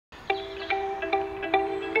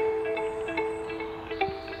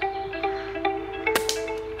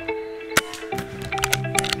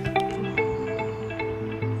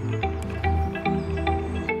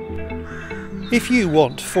If you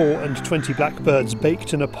want 4 and 20 blackbirds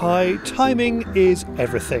baked in a pie, timing is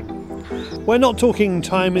everything. We're not talking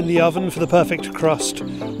time in the oven for the perfect crust.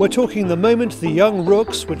 We're talking the moment the young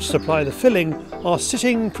rooks, which supply the filling, are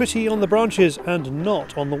sitting pretty on the branches and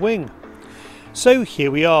not on the wing. So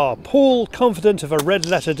here we are, Paul, confident of a red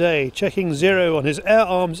letter day, checking 0 on his Air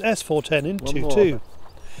Arms S410 in 2.2.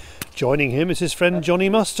 Joining him is his friend Jonny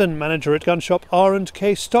Muston, manager at gun shop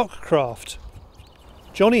R&K Stockcraft.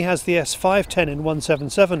 Jonny has the S510 in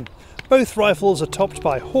 177. Both rifles are topped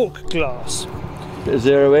by Hawk glass. Bit of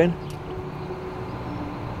 0 in,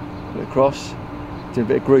 bit across, doing a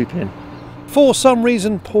bit of grouping. For some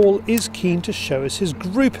reason, Paul is keen to show us his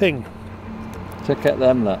grouping. Check out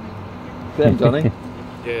them, look. Them, Jonny.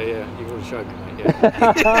 Yeah, you've already showed me, mate.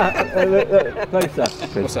 Yeah. Closer.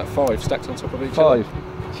 What's that? 5 stacked on top of each 5. other?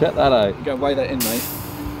 Check that out. Go and weigh that in, mate.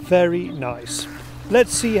 Very nice.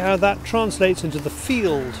 Let's see how that translates into the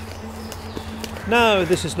field. Now,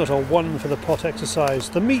 this is not a one for the pot exercise.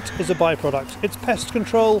 The meat is a byproduct. It's pest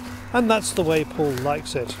control, and that's the way Paul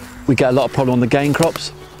likes it. We get a lot of problem on the gain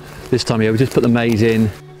crops. This time of year, we just put the maize in.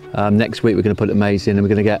 Next week, we're going to put the maize in, and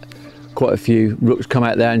we're going to get quite a few rooks come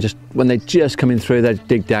out there, and just when they're just coming through, they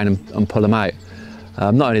dig down and pull them out.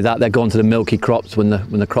 Not only that, they're gone to the milky crops. When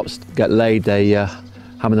the crops get laid, they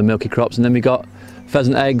hammer the milky crops, and then we got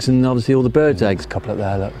pheasant eggs and obviously all the birds' eggs. A couple up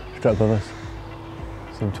there, look, straight above us.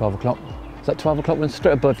 Some 12 o'clock. Is that 12 o'clock when it's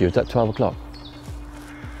straight above you? Is that 12 o'clock?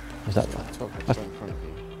 Is that 12 o'clock in front of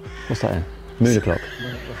you? What's that in? Moon o'clock.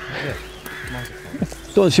 Yeah. Do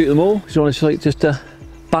you want to shoot them all? Do you want to just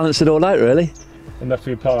balance it all out, really? Enough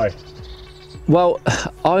for your pie? Well,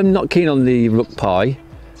 I'm not keen on the rook pie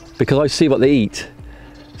because I see what they eat.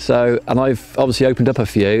 So, and I've obviously opened up a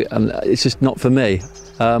few, and it's just not for me.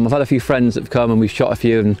 I've had a few friends that have come and we've shot a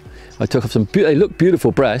few, and I took off some, they look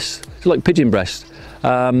beautiful breasts, it's like pigeon breasts.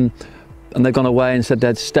 And they've gone away and said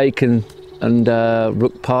they'd steak and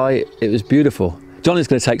rook pie. It was beautiful. Jonny's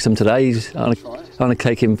going to take some today. I'm going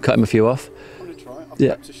to cut him a few off. I'm going to try it. I've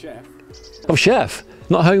Yeah. a chef. Oh, chef?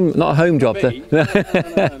 Not a home job. No, not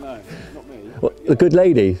me. What, the good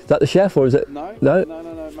lady? Is that the chef, or is it? No, no.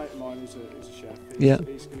 Mate of mine is a chef. Yeah.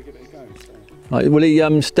 He's going to give it a go. So. Right, will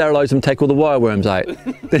he sterilise them, take all the wire worms out?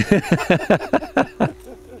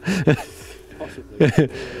 Possibly.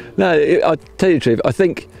 No, I'll tell you the truth, I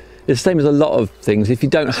think it's the same as a lot of things. If you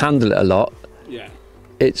don't handle it a lot, Yeah.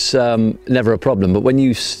 it's never a problem. But when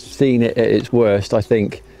you've seen it at its worst, I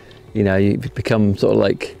think, you know, you become sort of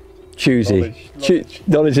like choosy.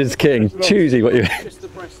 Knowledge is king. Choosy, what you. Just the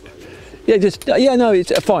breast, though. Yeah, no,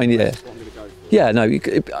 it's fine. Yeah, That's what I'm going to go for. yeah, no.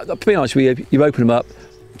 To be honest with you, you open them up,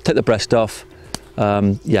 take the breast off.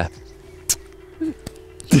 Yeah.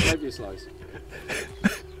 Save your slice.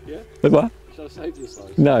 Yeah? What? Shall I save your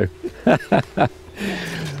slice? No.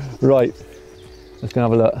 Right. Let's go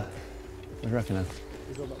and have a look. What do you reckon then?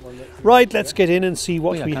 Right, let's get in and see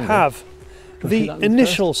what we have. The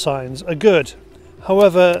initial signs are good.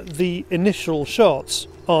 However, the initial shots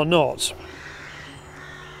are not.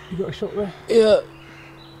 You got a shot there? Yeah.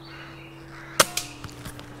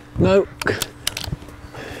 No.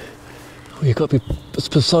 Oh, you've got to be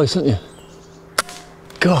precise, haven't you?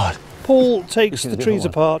 God. Paul takes This is the a trees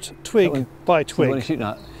different one. apart, twig by What are you twig. shooting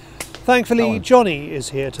at? Thankfully, Jonny is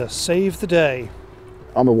here to save the day.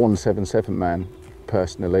 I'm a 177 man,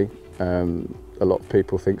 personally. A lot of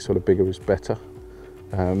people think sort of bigger is better.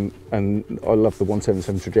 And I love the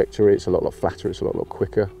 177 trajectory. It's a lot flatter, it's a lot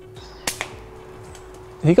quicker.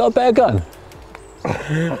 He got a better gun.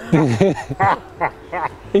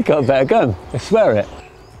 He got a better gun, I swear it.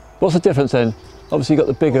 What's the difference then? Obviously you got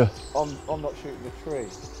the bigger. I'm not shooting the tree.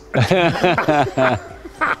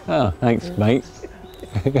 Oh, thanks, mate.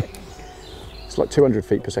 It's like 200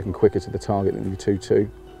 feet per second quicker to the target than the 2.2.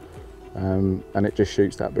 And it just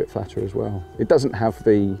shoots that bit flatter as well. It doesn't have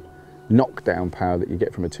the knockdown power that you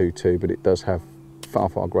get from a 2.2, but it does have far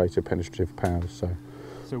greater penetrative power. So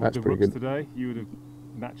with that's the pretty rooks good. today, you would have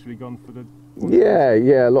naturally gone for the... Yeah,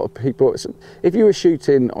 a lot of people. If you were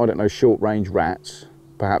shooting, I don't know, short range rats,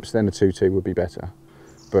 perhaps then a 2.2 would be better.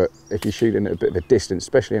 But if you're shooting at a bit of a distance,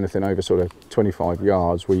 especially anything over sort of 25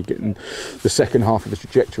 yards, where you're getting the second half of the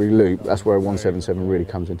trajectory loop, that's where a 177 really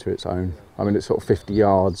comes into its own. I mean, it's sort of 50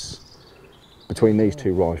 yards between these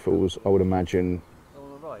two rifles. I would imagine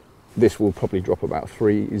this will probably drop about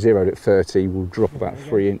 0 to 30 will drop about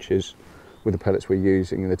 3 inches with the pellets we're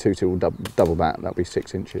using, and the 2.2 will double that, that'll be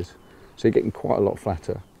 6 inches. So you're getting quite a lot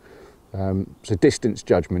flatter. So distance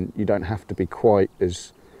judgment, you don't have to be quite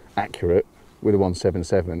as accurate with a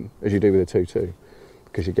 177 as you do with a 2.2,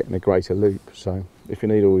 because you're getting a greater loop. So if you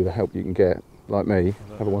need all the help you can get, like me,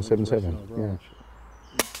 have a 177. Yeah.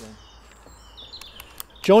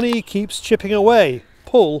 Jonny keeps chipping away.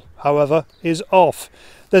 Paul, however, is off.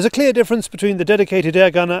 There's a clear difference between the dedicated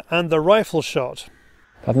air gunner and the rifle shot.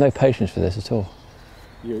 I've no patience for this at all.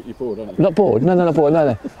 You're bored, aren't you? Not bored, no, not bored, no.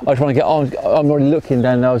 I just want to get on. I'm already looking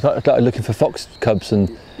down there. I was like looking for fox cubs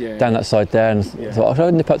and down that side there, and thought,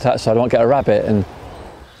 I'll nip up to that side, I might get a rabbit, and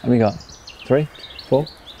how many you got? 3, 4?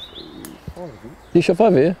 5, I think. You shot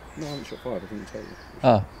 5 here? No, I haven't shot 5, I think you told me.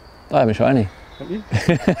 Oh, I haven't shot any. Have you?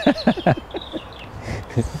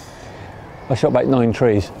 I shot about 9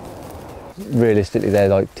 trees. Realistically, they're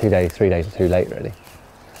like 2 days, 3 days too late, really.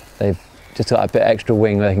 They've just got a bit extra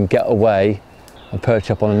wing where they can get away and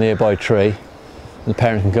perch up on a nearby tree, and the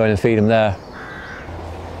parent can go in and feed them there.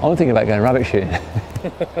 I'm thinking about going rabbit shooting.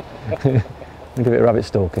 I'm a bit of rabbit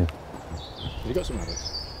stalking. Have you got some rabbits?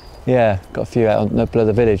 Yeah, got a few out on below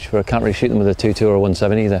the village, where I can't really shoot them with a 2.2 or a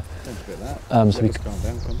 1.7 either. Don't forget that. So we calm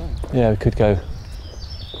down, come down. yeah, we could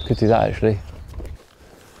do that actually.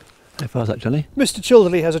 How far's that, Jonny? Mr.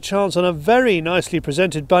 Childerley has a chance on a very nicely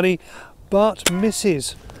presented bunny, but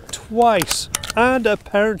misses twice. And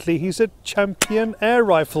apparently he's a champion air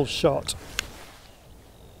rifle shot.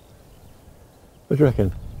 What do you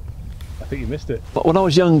reckon? I think you missed it. But when I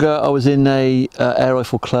was younger, I was in a air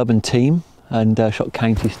rifle club and team, and shot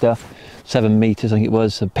county stuff, 7 metres I think it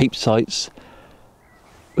was, and peep sights.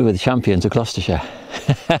 We were the champions of Gloucestershire.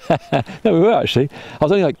 No, we were actually. I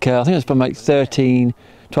was only like, I think I was from like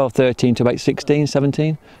 12, 13 to about 16,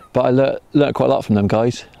 17. But I learnt quite a lot from them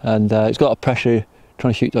guys, and it's got a lot of pressure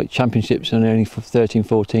trying to shoot like championships and only for 13,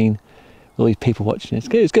 14, all these people watching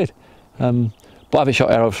it. It's good. But I haven't shot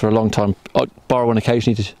air rifles for a long time. I borrow one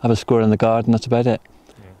occasionally to have a squirrel in the garden, that's about it.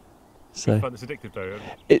 Yeah. So It's addictive though.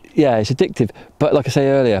 yeah, it's addictive. But like I say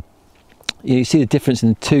earlier, you see the difference in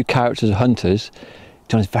the 2 characters of hunters.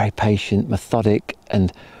 John's very patient, methodic,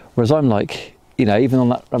 and whereas I'm like, you know, even on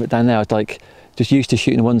that rabbit down there, I was like just used to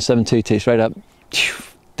shooting a 1.722 straight up.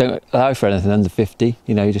 Don't allow for anything under 50,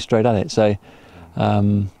 you know, you just straight at it. So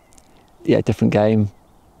yeah, different game.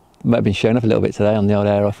 Might have been showing up a little bit today on the old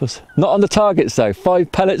air rifles. Not on the targets though.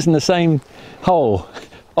 5 pellets in the same hole,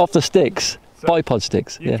 off the sticks, So bipod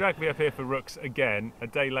sticks. You Yeah. dragged me up here for rooks again, a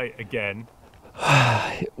day late again.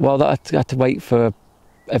 Well, I had to wait for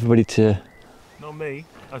everybody to. Not me.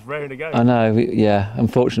 I was raring to go. I know. Yeah.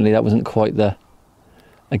 Unfortunately, that wasn't quite the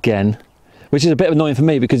again, which is a bit annoying for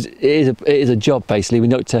me because it is a job basically. We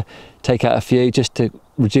need to take out a few just to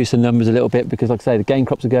reduce the numbers a little bit because, like I say, the game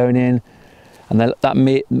crops are going in. And that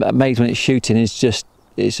maze when it's shooting it's just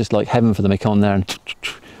like heaven for them. They come on there and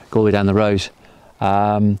go all the way down the rows.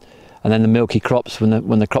 And then the milky crops,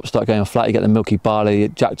 when the crops start going flat, you get the milky barley,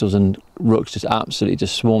 jackdaws and rooks just absolutely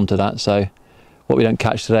just swarm to that. So what we don't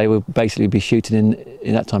catch today, we'll basically be shooting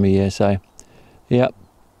in that time of year. So yeah,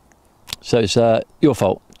 so it's your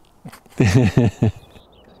fault. The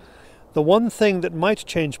one thing that might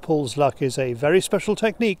change Paul's luck is a very special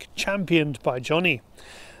technique championed by Jonny.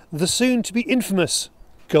 The soon-to-be infamous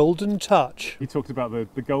golden touch. You talked about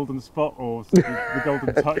the golden spot or the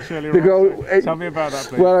golden touch earlier on. Tell me about that,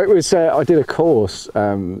 please. Well, it was, I did a course,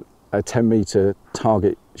 a 10-metre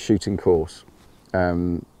target shooting course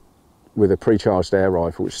with a pre-charged air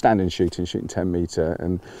rifle, which is standing shooting 10 metre.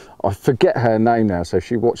 And I forget her name now, so if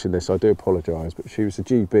she's watching this, I do apologise, but she was a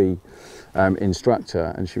GB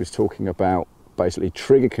instructor, and she was talking about basically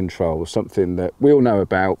trigger control, something that we all know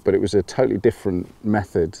about, but it was a totally different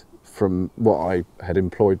method from what I had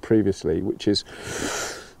employed previously, which is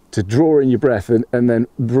to draw in your breath and then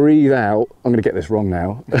breathe out. I'm going to get this wrong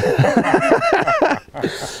now.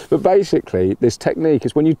 But basically, this technique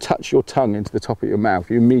is when you touch your tongue into the top of your mouth,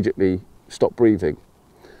 you immediately stop breathing.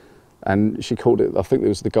 And she called it, I think it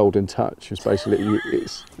was the golden touch. It was basically, it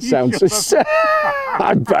sounds,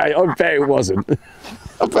 I bet it wasn't.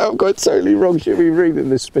 I bet I've got it totally wrong. Should be reading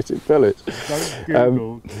this spitting pellets.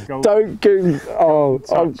 Don't Google. Oh,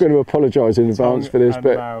 I'm going to apologise in advance for this,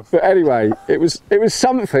 but anyway, it was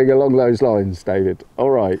something along those lines, David. All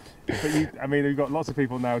right. But I mean, we've got lots of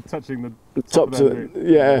people now touching the top of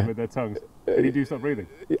with their tongues, and you do stop breathing.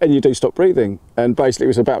 And you do stop breathing, and basically it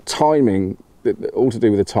was about timing. All to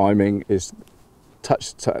do with the timing is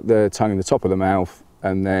touch the tongue in the top of the mouth,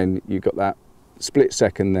 and then you've got that split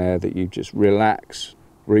second there that you just relax,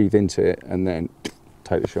 breathe into it, and then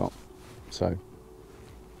take the shot. So,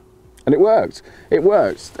 and it worked. It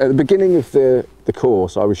worked. At the beginning of the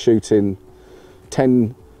course, I was shooting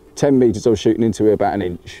 10 metres. I was shooting into it about an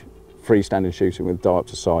inch, freestanding shooting with dive up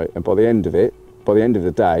to sight. And by the end of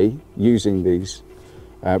the day, using these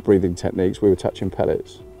breathing techniques, we were touching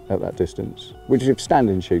pellets at that distance, which if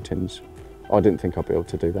standing shootings, I didn't think I'd be able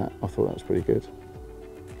to do that. I thought that was pretty good.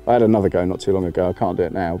 I had another go not too long ago. I can't do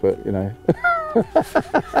it now, but you know.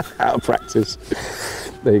 Out of practice.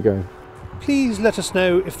 There you go. Please let us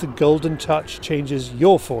know if the golden touch changes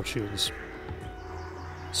your fortunes.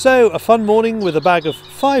 So, a fun morning with a bag of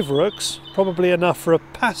 5 rooks, probably enough for a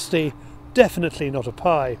pasty, definitely not a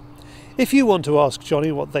pie. If you want to ask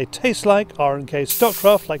Jonny what they taste like, R&K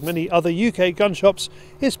Stockcraft, like many other UK gun shops,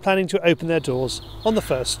 is planning to open their doors on the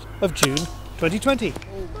 1st of June 2020.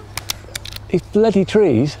 These bloody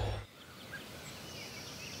trees.